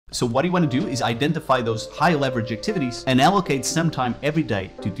So what you want to do is identify those high leverage activities and allocate some time every day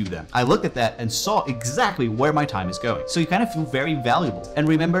to do them. I looked at that and saw exactly where my time is going. So you kind of feel very valuable. And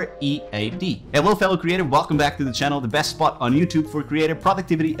remember EAD. Hello fellow creator, welcome back to the channel, the best spot on YouTube for creator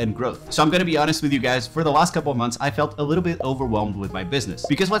productivity and growth. So I'm going to be honest with you guys, for the last couple of months, I felt a little bit overwhelmed with my business.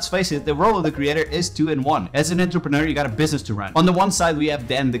 Because let's face it, the role of the creator is 2 in 1. As an entrepreneur, you got a business to run. On the one side, we have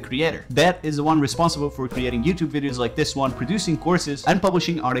Dan the creator. That is the one responsible for creating YouTube videos like this one, producing courses, and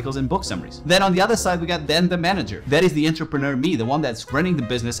publishing articles and book summaries. Then on the other side, we got Dan the manager. That is the entrepreneur me, the one that's running the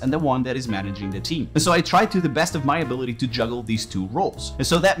business and the one that is managing the team. And so I tried to the best of my ability to juggle these 2 roles. And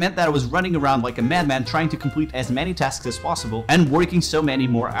so that meant that I was running around like a madman trying to complete as many tasks as possible and working so many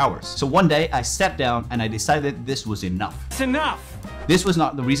more hours. So one day I sat down and I decided this was enough. It's enough! This was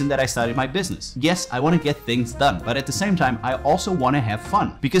not the reason that I started my business. Yes, I want to get things done, but at the same time, I also want to have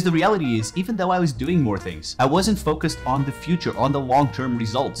fun. Because the reality is, even though I was doing more things, I wasn't focused on the future, on the long-term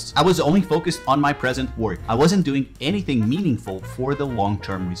results. I was only focused on my present work. I wasn't doing anything meaningful for the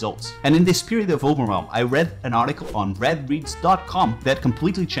long-term results. And in this period of overwhelm, I read an article on redreads.com that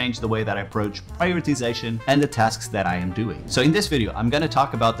completely changed the way that I approach prioritization and the tasks that I am doing. So in this video, I'm going to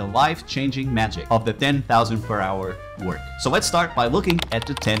talk about the life-changing magic of the 10,000 per hour work. So let's start by looking at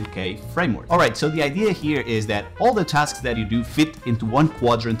the 10K framework. Alright, so the idea here is that all the tasks that you do fit into one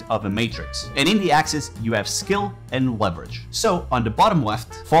quadrant of a matrix. And in the axis, you have skill and leverage. So on the bottom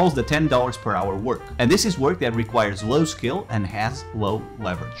left falls the $10 per hour work. And this is work that requires low skill and has low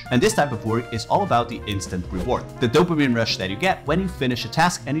leverage. And this type of work is all about the instant reward. The dopamine rush that you get when you finish a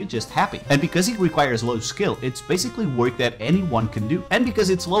task and you're just happy. And because it requires low skill, it's basically work that anyone can do. And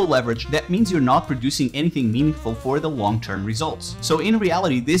because it's low leverage, that means you're not producing anything meaningful for the long-term results. So in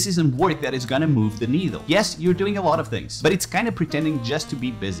reality, this isn't work that is gonna move the needle. Yes, you're doing a lot of things, but it's kind of pretending just to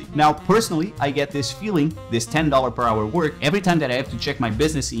be busy. Now, personally, I get this feeling, this $10 per hour work, every time that I have to check my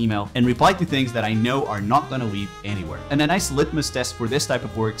business email and reply to things that I know are not gonna lead anywhere. And a nice litmus test for this type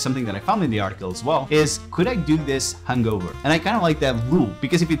of work, something that I found in the article as well, is could I do this hungover? And I kind of like that rule,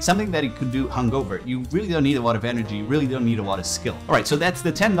 because if it's something that you could do hungover, you really don't need a lot of energy, you really don't need a lot of skill. All right, so that's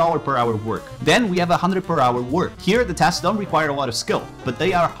the $10 per hour work. Then we have 100 per hour work. Here, the tasks don't require a lot of skill, but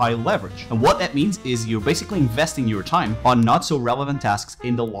they are high leverage. And what that means is you're basically investing your time on not so relevant tasks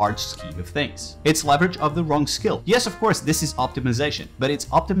in the large scheme of things. It's leverage of the wrong skill. Yes, of course, this is optimization, but it's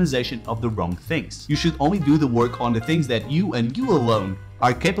optimization of the wrong things. You should only do the work on the things that you and you alone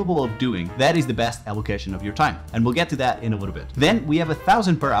are capable of doing. That is the best allocation of your time. And we'll get to that in a little bit. Then we have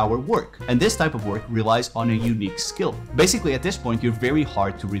 1,000 per hour work. And this type of work relies on a unique skill. Basically, at this point, you're very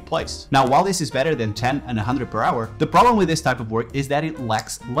hard to replace. Now, while this is better than 10 and 100 per hour, the problem with this type of work is that it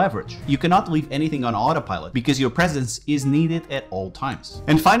lacks leverage. You cannot leave anything on autopilot because your presence is needed at all times.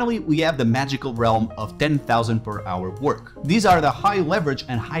 And finally, we have the magical realm of 10,000 per hour work. These are the high leverage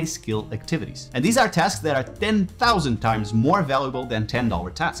and high skill activities. And these are tasks that are 10,000 times more valuable than $10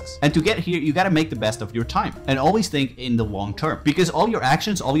 tasks. And to get here, you got to make the best of your time and always think in the long term, because all your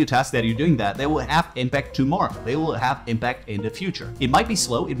actions, all your tasks that you're doing they will have impact tomorrow. They will have impact in the future. It might be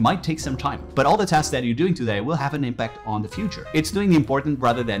slow, it might take some time, but all the tasks that you're doing today will have an impact on the future. It's doing the important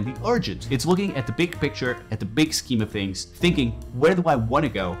rather than the urgent. It's looking at the big picture, at the big scheme of things, thinking, where do I want to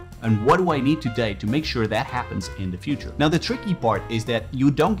go? And what do I need today to make sure that happens in the future? Now, the tricky part is that you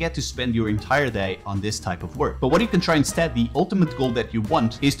don't get to spend your entire day on this type of work. But what you can try instead, the ultimate goal that you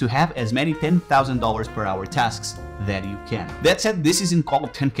want is to have as many $10,000 per hour tasks that you can. That said, this isn't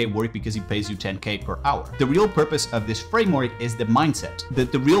called 10K work because it pays you 10K per hour. The real purpose of this framework is the mindset,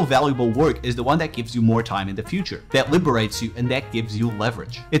 that the real valuable work is the one that gives you more time in the future, that liberates you and that gives you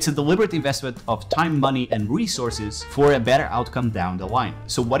leverage. It's a deliberate investment of time, money, and resources for a better outcome down the line.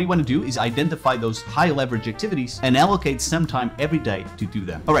 So what you want to do is identify those high leverage activities and allocate some time every day to do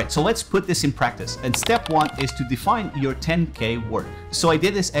them. All right, so let's put this in practice. And step 1 is to define your 10K work. So I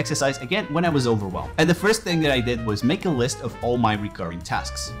did this exercise again when I was overwhelmed. And the first thing that I did was make a list of all my recurring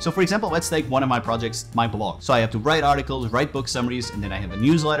tasks. So for example, let's take one of my projects, my blog. So I have to write articles, write book summaries, and then I have a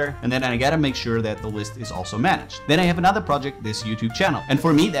newsletter, and then I gotta make sure that the list is also managed. Then I have another project, this YouTube channel. And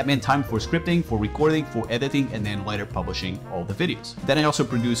for me, that meant time for scripting, for recording, for editing, and then later publishing all the videos. Then I also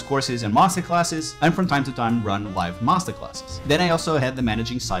produce courses and masterclasses, and from time to time run live masterclasses. Then I also had the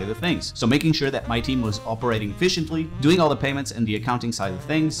managing side of things. So making sure that my team was operating efficiently, doing all the payments and the accounting side of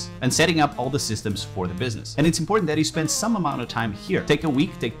things, and setting up all the systems for the business. And it's important important that you spend some amount of time here. Take a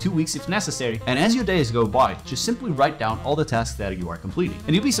week, take 2 weeks if necessary, and as your days go by, just simply write down all the tasks that you are completing.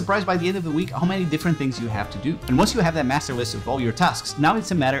 And you'll be surprised by the end of the week how many different things you have to do. And once you have that master list of all your tasks, now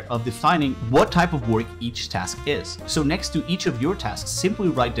it's a matter of defining what type of work each task is. So next to each of your tasks, simply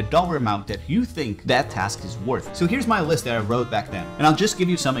write the dollar amount that you think that task is worth. So here's my list that I wrote back then, and I'll just give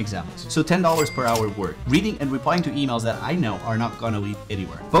you some examples. So $10 per hour work, reading and replying to emails that I know are not gonna lead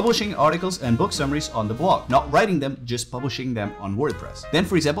anywhere, publishing articles and book summaries on the blog, not writing them, just publishing them on WordPress. Then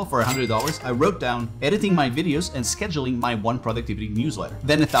for example, for $100, I wrote down editing my videos and scheduling my one productivity newsletter.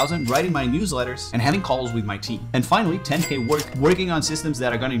 Then 1,000, writing my newsletters and having calls with my team. And finally, 10K work, working on systems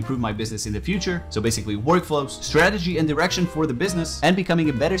that are gonna improve my business in the future. So basically workflows, strategy and direction for the business, and becoming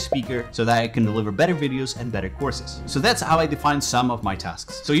a better speaker so that I can deliver better videos and better courses. So that's how I define some of my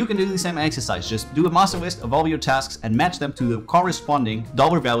tasks. So you can do the same exercise, just do a master list of all your tasks and match them to the corresponding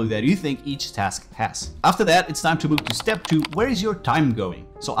dollar value that you think each task has. After that, it's time to move to step 2, where is your time going?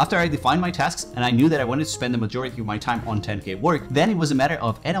 So after I defined my tasks and I knew that I wanted to spend the majority of my time on 10K work, then it was a matter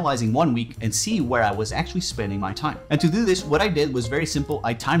of analyzing 1 week and see where I was actually spending my time. And to do this, what I did was very simple.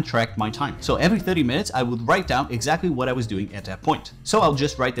 I time tracked my time. So every 30 minutes, I would write down exactly what I was doing at that point. So I'll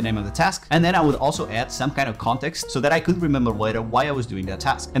just write the name of the task, and then I would also add some kind of context so that I could remember later why I was doing that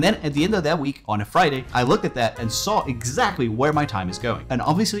task. And then at the end of that week, on a Friday, I looked at that and saw exactly where my time is going. And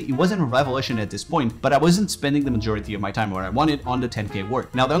obviously it wasn't a revelation at this point, but I wasn't spending the majority of my time where I wanted on the 10K work.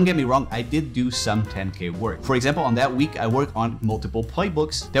 Now don't get me wrong, I did do some 10K work. For example, on that week, I worked on multiple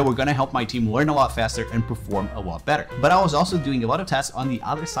playbooks that were gonna help my team learn a lot faster and perform a lot better. But I was also doing a lot of tasks on the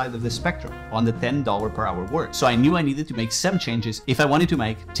other side of the spectrum, on the $10 per hour work. So I knew I needed to make some changes if I wanted to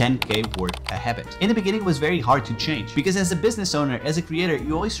make 10K work a habit. In the beginning, it was very hard to change because as a business owner, as a creator,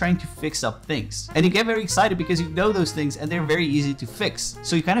 you're always trying to fix up things. And you get very excited because you know those things and they're very easy to fix.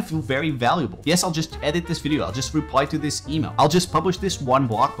 So you kind of feel very valuable. Yes, I'll just edit this video. I'll just reply to this email. I'll just publish this one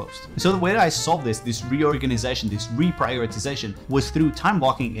blog post. So the way that I solved this reorganization, this reprioritization was through time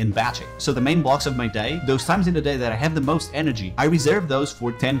blocking and batching. So the main blocks of my day, those times in the day that I have the most energy, I reserve those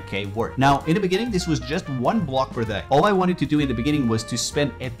for 10K work. Now, in the beginning, this was just one block per day. All I wanted to do in the beginning was to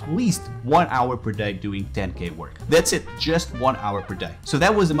spend at least 1 hour per day doing 10K work. That's it, just 1 hour per day. So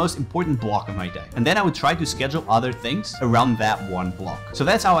that was the most important block of my day. And then I would try to schedule other things around that one block. So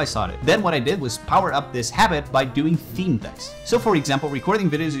that's how I started. Then what I did was power up this habit by doing theme things. So for example, recording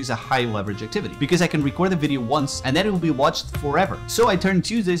videos is a high leverage activity because I can record the video once and then it will be watched forever. So I turned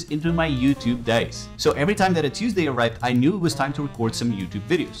Tuesdays into my YouTube days. So every time that a Tuesday arrived, I knew it was time to record some YouTube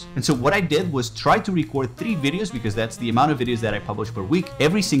videos. And so what I did was try to record 3 videos because that's the amount of videos that I publish per week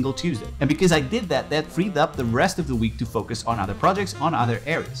every single Tuesday. And because I did that, that freed up the rest of the week to focus on other projects, on other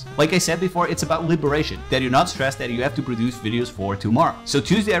areas. Like I said before, it's about liberation, that you're not stressed that you have to produce videos for tomorrow. So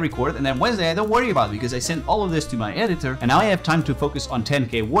Tuesday I record and then Wednesday I don't worry about it because I send all of this to my editor and now I have time to focus on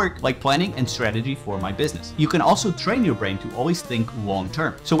 10K work like planning and strategy for my business. You can also train your brain to always think long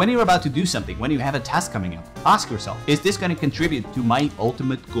term. So when you're about to do something, when you have a task coming up, ask yourself, is this going to contribute to my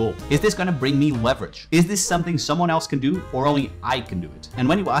ultimate goal? Is this going to bring me leverage? Is this something someone else can do or only I can do it? And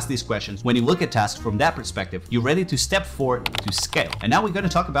when you ask these questions, when you look at tasks from that perspective, you're ready to step forward to scale. And now we're going to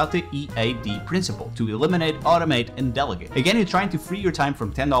talk about the EAD principle, to eliminate, automate, and delegate. Again, you're trying to free your time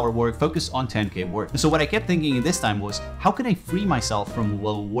from $10 work, focus on 10K work. And so what I kept thinking in this time was, how can I free myself from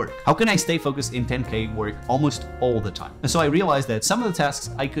low work? How can I stay focused in 10K work almost all the time? And so I realized that some of the tasks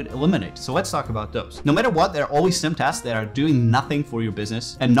I could eliminate. So let's talk about those. No matter what, there are always some tasks that are doing nothing for your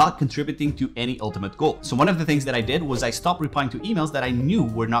business and not contributing to any ultimate goal. So one of the things that I did was I stopped replying to emails that I knew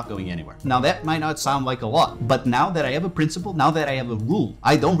were not going anywhere. Now that might not sound like a lot, but now that I have a principle, now that I have a rule,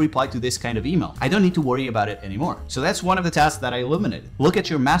 I don't reply to this kind of email. I don't need to worry about it anymore. So that's one of the tasks that I eliminated. Look at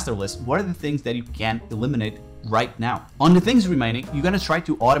your master list. What are the things that you can eliminate right now? On the things remaining, you're going to try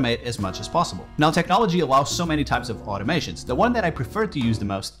to automate as much as possible. Now, technology allows so many types of automations. The one that I prefer to use the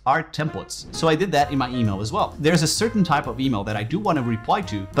most are templates. So I did that in my email as well. There's a certain type of email that I do want to reply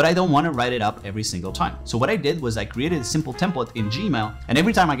to, but I don't want to write it up every single time. So what I did was I created a simple template in Gmail, and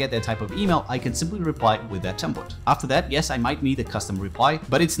every time I get that type of email, I can simply reply with that template. After that, yes, I might need a custom reply,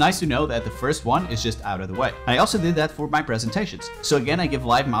 but it's nice to know that the first one is just out of the way. I also did that for my presentations. So again, I give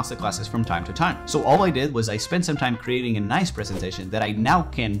live masterclasses from time to time. So all I did was I spent some time creating a nice presentation that I now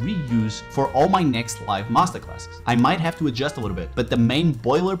can reuse for all my next live masterclasses. I might have to adjust a little bit, but the main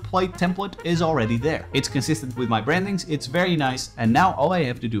boilerplate template is already there. It's consistent with my brandings, it's very nice, and now all I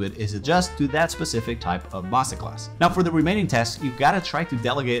have to do is adjust to that specific type of masterclass. Now for the remaining tasks, you've got to try to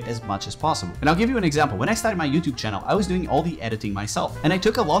delegate as much as possible. And I'll give you an example. When I started my YouTube channel, I was doing all the editing myself, and I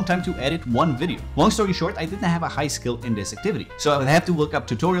took a long time to edit one video. Long story short, I didn't have a high skill in this activity, so I would have to look up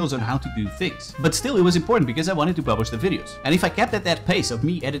tutorials on how to do things. But still, it was important because because I wanted to publish the videos. And if I kept at that pace of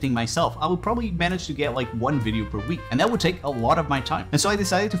me editing myself, I would probably manage to get like 1 video per week, and that would take a lot of my time. And so I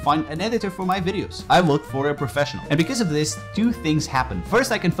decided to find an editor for my videos. I looked for a professional. And because of this, 2 things happened.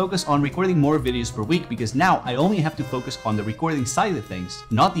 First, I can focus on recording more videos per week because now I only have to focus on the recording side of things,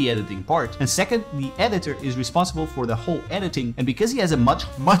 not the editing part. And second, the editor is responsible for the whole editing, and because he has a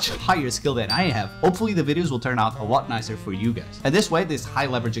much higher skill than I have, hopefully the videos will turn out a lot nicer for you guys. And this way, this high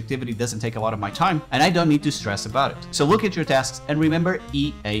leverage activity doesn't take a lot of my time, and I don't need to stress about it. So look at your tasks and remember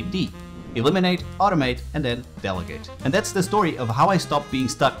EAD. Eliminate, automate, and then delegate. And that's the story of how I stopped being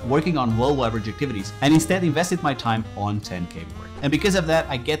stuck working on low leverage activities and instead invested my time on 10K work. And because of that,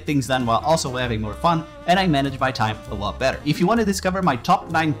 I get things done while also having more fun, and I manage my time a lot better. If you want to discover my top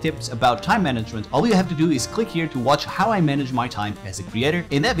 9 tips about time management, all you have to do is click here to watch how I manage my time as a creator.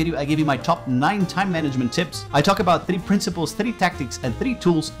 In that video, I give you my top 9 time management tips. I talk about 3 principles, 3 tactics, and 3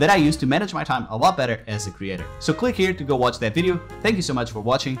 tools that I use to manage my time a lot better as a creator. So click here to go watch that video. Thank you so much for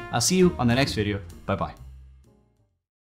watching. I'll see you on the next video. Bye bye.